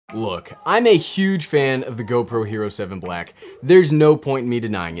Look, I'm a huge fan of the GoPro Hero 7 Black. There's no point in me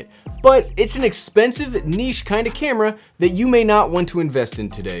denying it. But it's an expensive, niche kind of camera that you may not want to invest in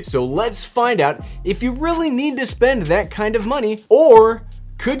today. So let's find out if you really need to spend that kind of money, or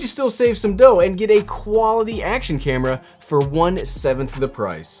could you still save some dough and get a quality action camera for 1/7 the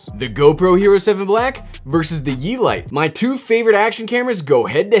price? The GoPro Hero 7 Black versus the Yi Lite. My two favorite action cameras go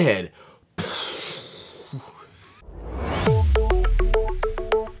head to head.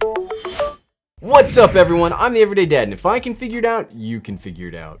 What's up everyone, I'm the Everyday Dad, and if I can figure it out, you can figure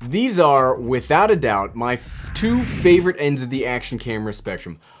it out. These are, without a doubt, my two favorite ends of the action camera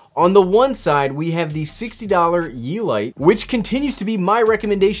spectrum. On the one side, we have the $60 Yi Lite, which continues to be my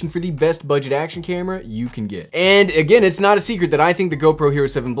recommendation for the best budget action camera you can get. And again, it's not a secret that I think the GoPro Hero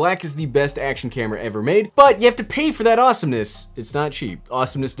 7 Black is the best action camera ever made, but you have to pay for that awesomeness. It's not cheap.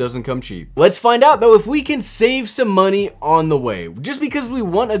 Awesomeness doesn't come cheap. Let's find out though if we can save some money on the way. Just because we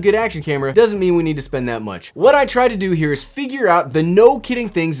want a good action camera doesn't mean we need to spend that much. What I try to do here is figure out the no kidding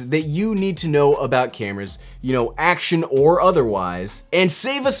things that you need to know about cameras, you know, action or otherwise, and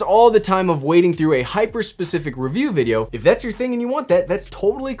save us all the time of wading through a hyper-specific review video. If that's your thing and you want that, that's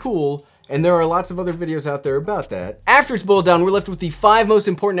totally cool, and there are lots of other videos out there about that. After it's boiled down, we're left with the 5 most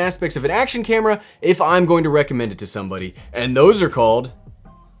important aspects of an action camera if I'm going to recommend it to somebody, and those are called,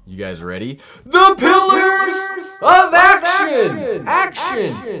 you guys ready? The pillars of action!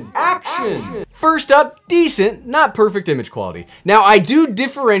 Action! First up, decent, not perfect image quality. Now, I do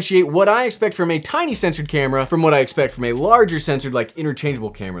differentiate what I expect from a tiny sensored camera from what I expect from a larger sensored, like interchangeable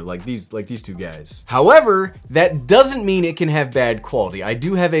camera, like these two guys. However, that doesn't mean it can have bad quality. I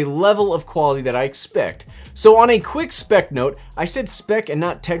do have a level of quality that I expect. So on a quick spec note, I said spec and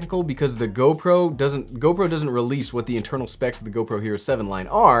not technical because the GoPro doesn't release what the internal specs of the GoPro Hero 7 line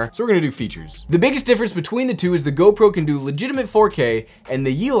are, so we're gonna do features. The biggest difference between the two is the GoPro can do legitimate 4K and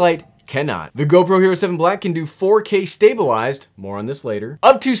the Yi Lite cannot. The GoPro Hero 7 Black can do 4K stabilized, more on this later,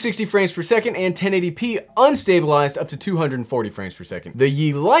 up to 60 frames per second, and 1080p unstabilized up to 240 frames per second. The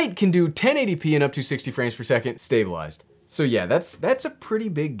Yi Lite can do 1080p and up to 60 frames per second stabilized. So yeah, that's a pretty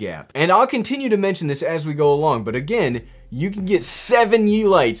big gap. And I'll continue to mention this as we go along, but again, you can get 7 Yi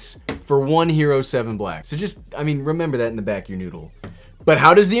Lites for one Hero 7 Black. So just, I mean, remember that in the back of your noodle. But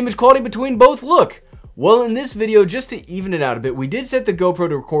how does the image quality between both look? Well, in this video, just to even it out a bit, we did set the GoPro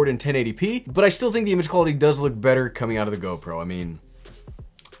to record in 1080p, but I still think the image quality does look better coming out of the GoPro. I mean,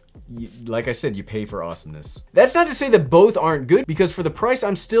 like I said, you pay for awesomeness. That's not to say that both aren't good, because for the price,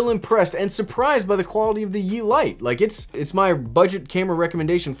 I'm still impressed and surprised by the quality of the Yi Lite. Like, it's my budget camera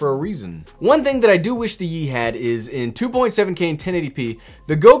recommendation for a reason. One thing that I do wish the Yi had is in 2.7K and 1080p,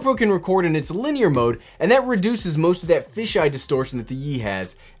 the GoPro can record in its linear mode, and that reduces most of that fisheye distortion that the Yi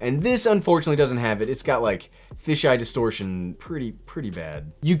has, and this unfortunately doesn't have it. It's got like fisheye distortion pretty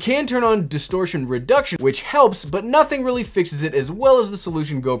bad. You can turn on distortion reduction, which helps, but nothing really fixes it as well as the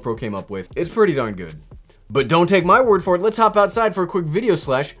solution GoPro came up with. It's pretty darn good. But don't take my word for it, let's hop outside for a quick video /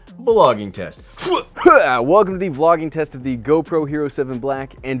 vlogging test. Welcome to the vlogging test of the GoPro Hero 7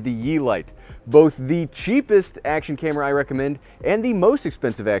 Black and the Yi Lite. Both the cheapest action camera I recommend and the most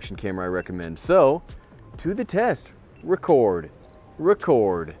expensive action camera I recommend. So, to the test. Record.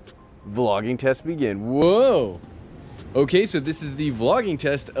 Vlogging test begin. Whoa! Okay, so this is the vlogging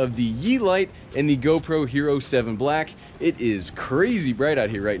test of the Yi Lite and the GoPro Hero 7 Black. It is crazy bright out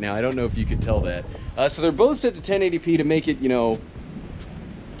here right now. I don't know if you could tell that. So they're both set to 1080p to make it, you know,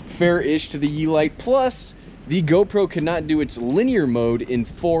 fair-ish to the Yi Lite. Plus, the GoPro cannot do its linear mode in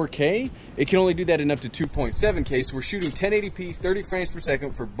 4K. It can only do that in up to 2.7K, so we're shooting 1080p, 30 frames per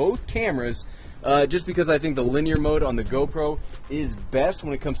second for both cameras. Just because I think the linear mode on the GoPro is best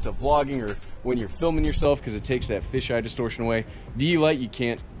when it comes to vlogging or when you're filming yourself, because it takes that fisheye distortion away. The Yi Lite, you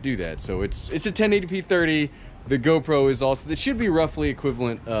can't do that. So it's a 1080p 30. The GoPro is also, this should be roughly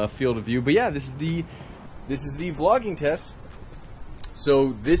equivalent field of view. But yeah, this is the vlogging test.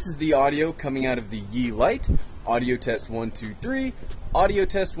 So this is the audio coming out of the Yi Lite. Audio test 1, 2, 3. Audio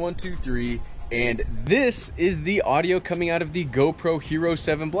test 1, 2, 3. And this is the audio coming out of the GoPro Hero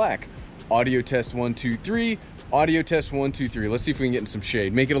 7 Black. Audio test 1, 2, 3. Audio test 1, 2, 3. Let's see if we can get in some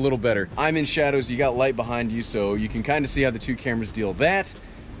shade. Make it a little better. I'm in shadows. You got light behind you, so you can kind of see how the two cameras deal that.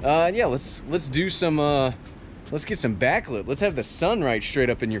 Yeah, let's do some. Let's get some backlit. Let's have the sun right straight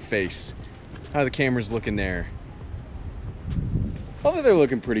up in your face. How are the cameras looking there? Hopefully they're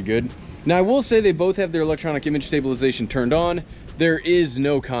looking pretty good. Now I will say they both have their electronic image stabilization turned on. There is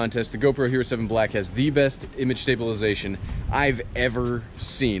no contest. The GoPro Hero 7 Black has the best image stabilization I've ever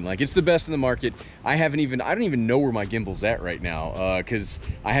seen. Like, it's the best in the market. I don't even know where my gimbal's at right now, because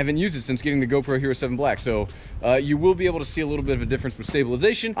I haven't used it since getting the GoPro Hero 7 Black. So you will be able to see a little bit of a difference with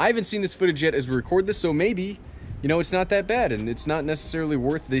stabilization. I haven't seen this footage yet as we record this, so maybe, you know, it's not that bad, and it's not necessarily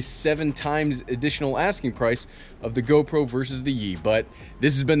worth the 7 times additional asking price of the GoPro versus the Yi. But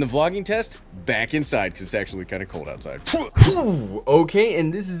this has been the vlogging test. Back inside, because it's actually kind of cold outside. Okay,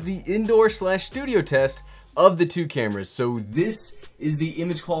 and this is the indoor/studio test of the two cameras. So this is the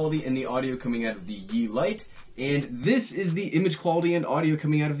image quality and the audio coming out of the Yi Lite, and this is the image quality and audio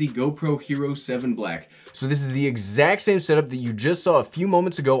coming out of the GoPro Hero 7 Black. So this is the exact same setup that you just saw a few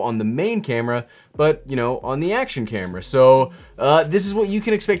moments ago on the main camera, but, you know, on the action camera. So this is what you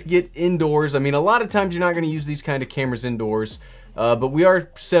can expect to get indoors. I mean, a lot of times you're not going to use these kind of cameras indoors, but we are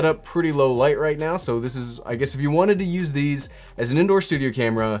set up pretty low light right now. So this is, I guess, if you wanted to use these as an indoor studio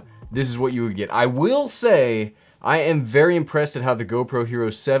camera, this is what you would get. I will say, I am very impressed at how the GoPro Hero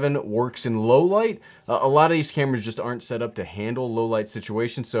 7 works in low light. A lot of these cameras just aren't set up to handle low light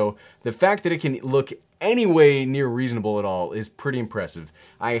situations, so the fact that it can look any way near reasonable at all is pretty impressive.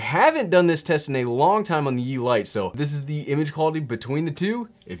 I haven't done this test in a long time on the Yi Lite, so this is the image quality between the two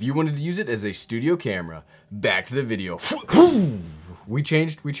if you wanted to use it as a studio camera. Back to the video. We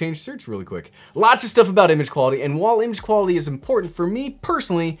changed search really quick. Lots of stuff about image quality, and while image quality is important for me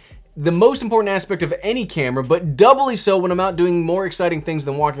personally, the most important aspect of any camera, but doubly so when I'm out doing more exciting things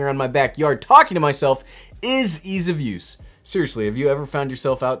than walking around my backyard talking to myself, is ease of use. Seriously, have you ever found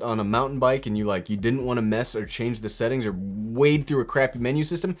yourself out on a mountain bike and you didn't want to mess or change the settings or wade through a crappy menu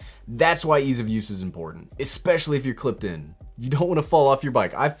system? That's why ease of use is important, especially if you're clipped in. You don't want to fall off your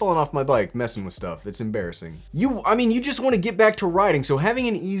bike. I've fallen off my bike messing with stuff. It's embarrassing. I mean, you just want to get back to riding, so having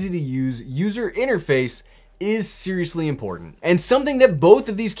an easy to use user interface is seriously important. And something that both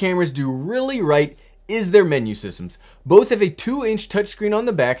of these cameras do really right is their menu systems. Both have a 2-inch touchscreen on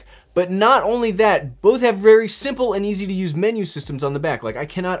the back, but not only that, both have very simple and easy to use menu systems on the back. Like, I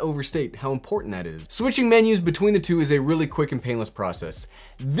cannot overstate how important that is. Switching menus between the two is a really quick and painless process.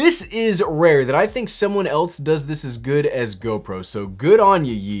 This is rare that I think someone else does this as good as GoPro, so good on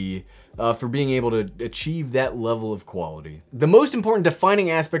you, Yi. For being able to achieve that level of quality. The most important defining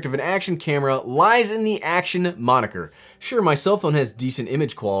aspect of an action camera lies in the action moniker. Sure, my cell phone has decent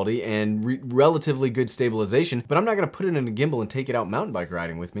image quality and relatively good stabilization, but I'm not gonna put it in a gimbal and take it out mountain bike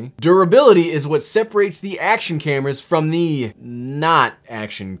riding with me. Durability is what separates the action cameras from the not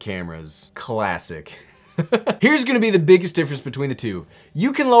action cameras. Classic. Here's gonna be the biggest difference between the two.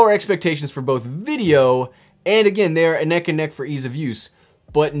 You can lower expectations for both video, and again, they are a neck and neck for ease of use.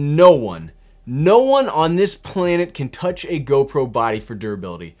 But no one on this planet can touch a GoPro body for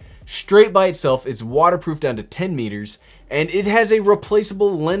durability. Straight by itself, it's waterproof down to 10 meters, and it has a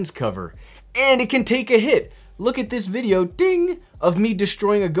replaceable lens cover. And it can take a hit. Look at this video, ding, of me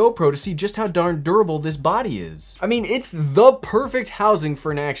destroying a GoPro to see just how darn durable this body is. I mean, it's the perfect housing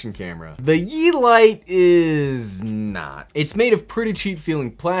for an action camera. The Yi Lite is not. It's made of pretty cheap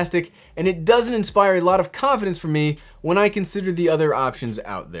feeling plastic, and it doesn't inspire a lot of confidence for me when I consider the other options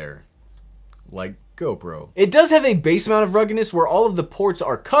out there, like GoPro. It does have a base amount of ruggedness where all of the ports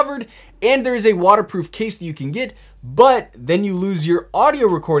are covered, and there is a waterproof case that you can get, but then you lose your audio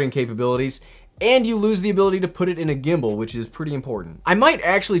recording capabilities, and you lose the ability to put it in a gimbal, which is pretty important. I might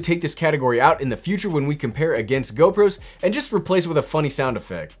actually take this category out in the future when we compare against GoPros and just replace it with a funny sound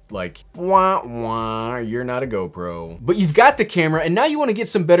effect, like, wah wah, you're not a GoPro. But you've got the camera, and now you want to get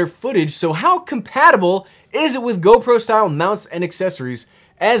some better footage, so how compatible is it with GoPro style mounts and accessories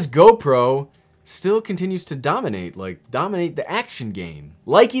as GoPro still continues to dominate the action game?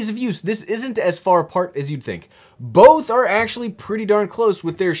 Like ease of use, this isn't as far apart as you'd think. Both are actually pretty darn close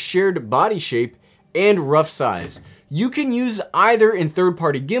with their shared body shape and rough size. You can use either in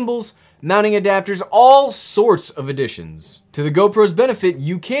third-party gimbals, mounting adapters, all sorts of additions. To the GoPro's benefit,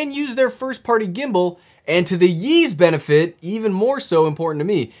 you can use their first-party gimbal, and to the Yi's benefit, even more so important to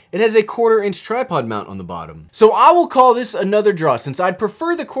me, it has a 1/4-inch tripod mount on the bottom. So I will call this another draw, since I'd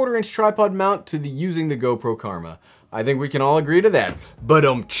prefer the 1/4-inch tripod mount to using the GoPro Karma. I think we can all agree to that. But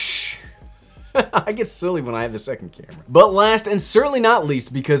I get silly when I have the second camera. But last and certainly not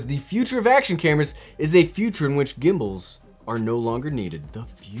least, because the future of action cameras is a future in which gimbals are no longer needed. The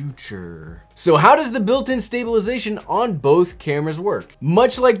future. So how does the built-in stabilization on both cameras work?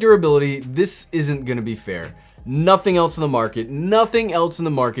 Much like durability, this isn't gonna be fair. Nothing else in the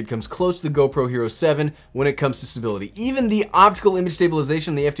market comes close to the GoPro Hero 7 when it comes to stability. Even the optical image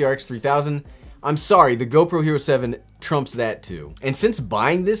stabilization, the FTRX 3000, I'm sorry, the GoPro Hero 7 trumps that too. And since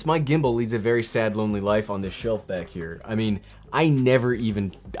buying this, my gimbal leads a very sad, lonely life on this shelf back here. I mean, I never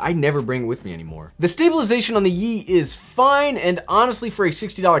bring it with me anymore. The stabilization on the Yi is fine, and honestly, for a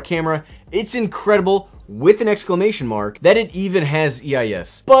 $60 camera, it's incredible, with an exclamation mark, that it even has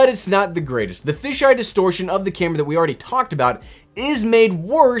EIS. But it's not the greatest. The fisheye distortion of the camera that we already talked about is made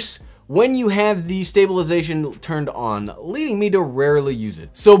worse when you have the stabilization turned on, leading me to rarely use it.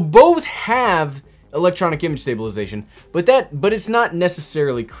 So both have electronic image stabilization, but it's not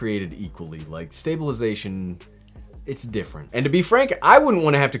necessarily created equally. Like, stabilization, it's different. And to be frank, I wouldn't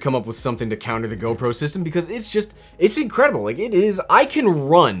want to have to come up with something to counter the GoPro system, because it's incredible. Like, it is, I can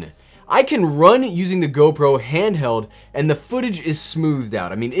run using the GoPro handheld, and the footage is smoothed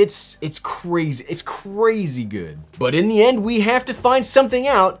out. I mean, it's crazy good. But in the end, we have to find something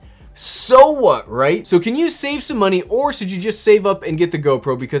out. So what, right? So can you save some money, or should you just save up and get the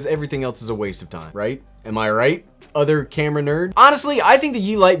GoPro because everything else is a waste of time, right? Am I right, other camera nerd? Honestly, I think the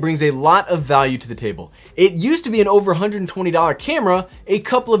Yi Lite brings a lot of value to the table. It used to be an over $120 camera a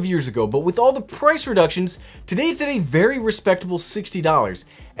couple of years ago, but with all the price reductions, today it's at a very respectable $60.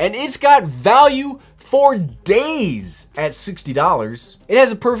 And it's got value for days at $60. It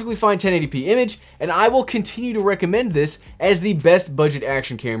has a perfectly fine 1080p image, and I will continue to recommend this as the best budget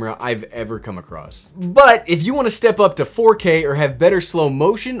action camera I've ever come across. But if you want to step up to 4K or have better slow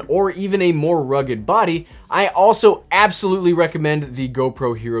motion or even a more rugged body, I also absolutely recommend the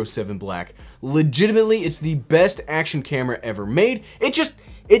GoPro Hero 7 Black. Legitimately, it's the best action camera ever made.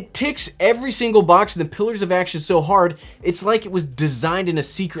 It ticks every single box in the pillars of action so hard, it's like it was designed in a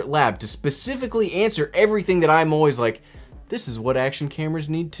secret lab to specifically answer everything that I'm always like, this is what action cameras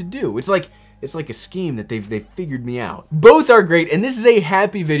need to do. It's like a scheme that they've figured me out. Both are great, and this is a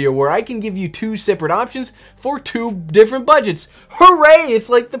happy video where I can give you two separate options for two different budgets. Hooray! It's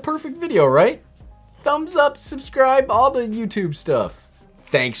like the perfect video, right? Thumbs up, subscribe, all the YouTube stuff.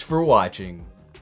 Thanks for watching.